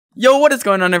Yo, what is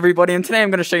going on, everybody? And today I'm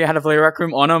going to show you how to play Rec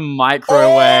Room on a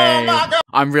microwave.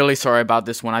 I'm really sorry about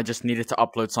this one. I just needed to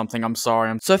upload something. I'm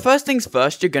sorry. So first things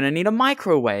first, you're going to need a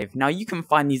microwave. Now, you can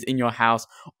find these in your house,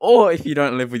 or if you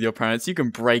don't live with your parents, you can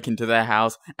break into their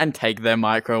house and take their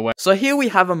microwave. So here we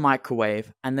have a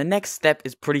microwave, and the next step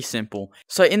is pretty simple.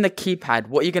 So in the keypad,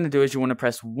 what you're going to do is you want to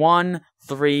press 1,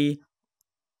 3,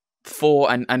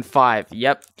 4 and 5.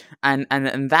 Yep.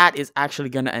 And that is actually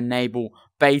going to enable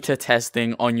beta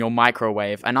testing on your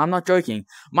microwave. And I'm not joking.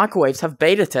 Microwaves have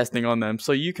beta testing on them,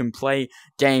 so you can play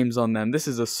games on them. This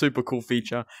is a super cool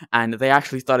feature, and they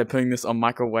actually started putting this on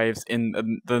microwaves in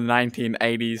the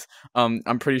 1980s.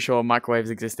 I'm pretty sure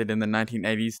microwaves existed in the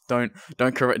 1980s.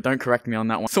 Don't correct me on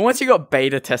that one. So once you got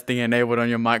beta testing enabled on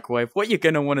your microwave, what you're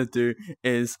going to want to do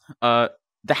is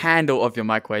the handle of your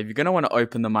microwave. You're gonna want to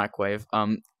open the microwave.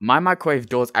 My microwave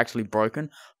door is actually broken,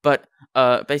 but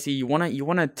basically you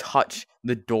wanna touch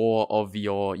the door of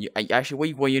your. You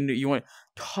want to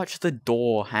touch the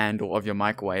door handle of your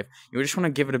microwave. You just want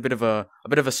to give it a bit of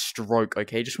a stroke,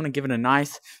 okay? Just want to give it a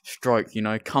nice stroke. You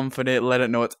know, comfort it, let it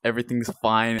know everything's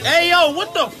fine. Hey yo,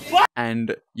 what the fuck?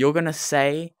 And you're gonna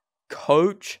say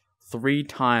 "Coach" 3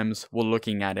 times while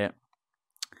looking at it.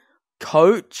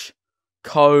 Coach,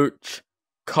 coach.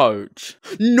 Coach.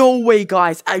 No way,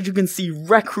 guys. As you can see,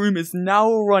 Rec Room is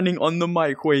now running on the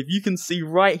microwave. You can see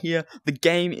right here, the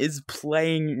game is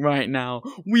playing right now.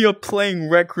 We are playing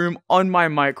Rec Room on my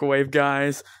microwave,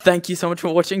 guys. Thank you so much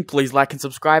for watching. Please like and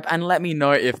subscribe, and let me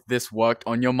know if this worked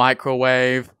on your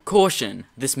microwave. Caution,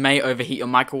 this may overheat your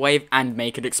microwave and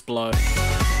make it explode.